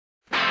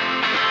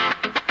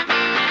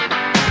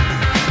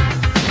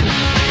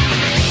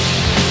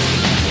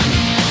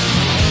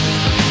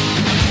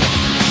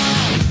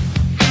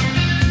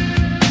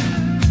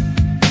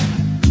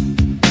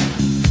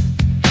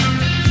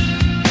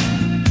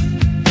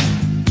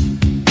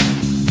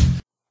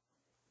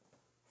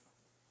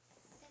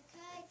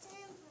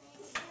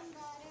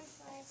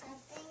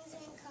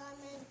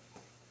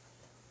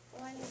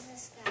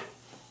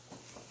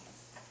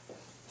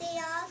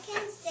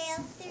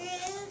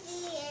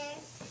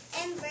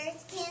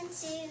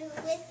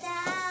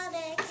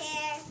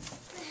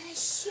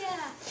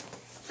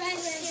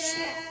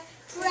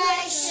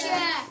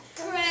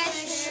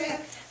pressure,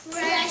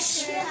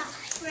 pressure,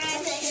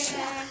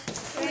 pressure,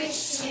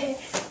 pressure,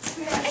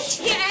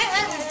 pressure.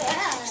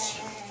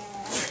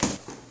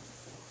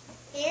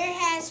 Air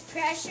has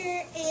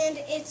pressure and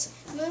it's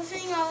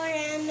moving all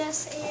around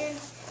us and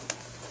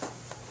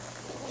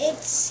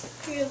it's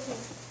grooving.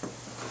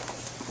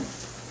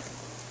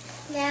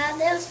 Now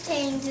those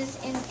changes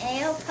in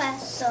air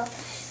pressure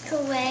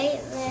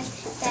create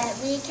lift that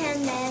we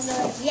can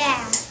measure.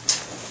 Yeah.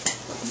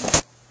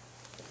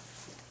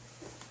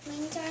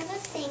 Winds are the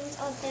things,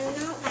 although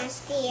not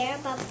last, the air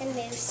above them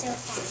moves so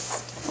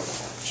fast.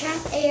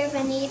 Trapped air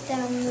beneath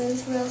them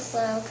moves real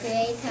slow,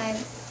 creates high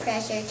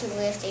pressure to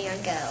lift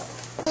and go.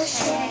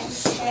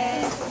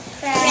 Pressure,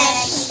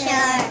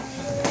 pressure,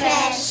 pressure,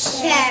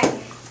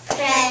 pressure,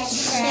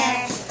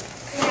 pressure,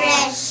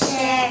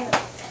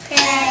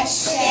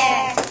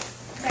 pressure,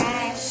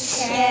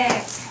 pressure.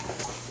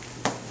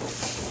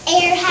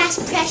 Air has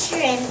pressure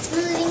and it's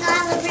moving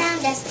all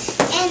around us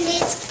and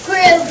it's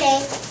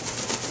grooving.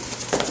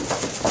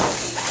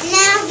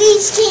 Now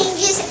these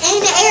changes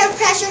in air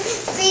pressure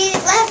create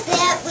lift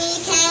that we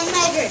can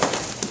measure.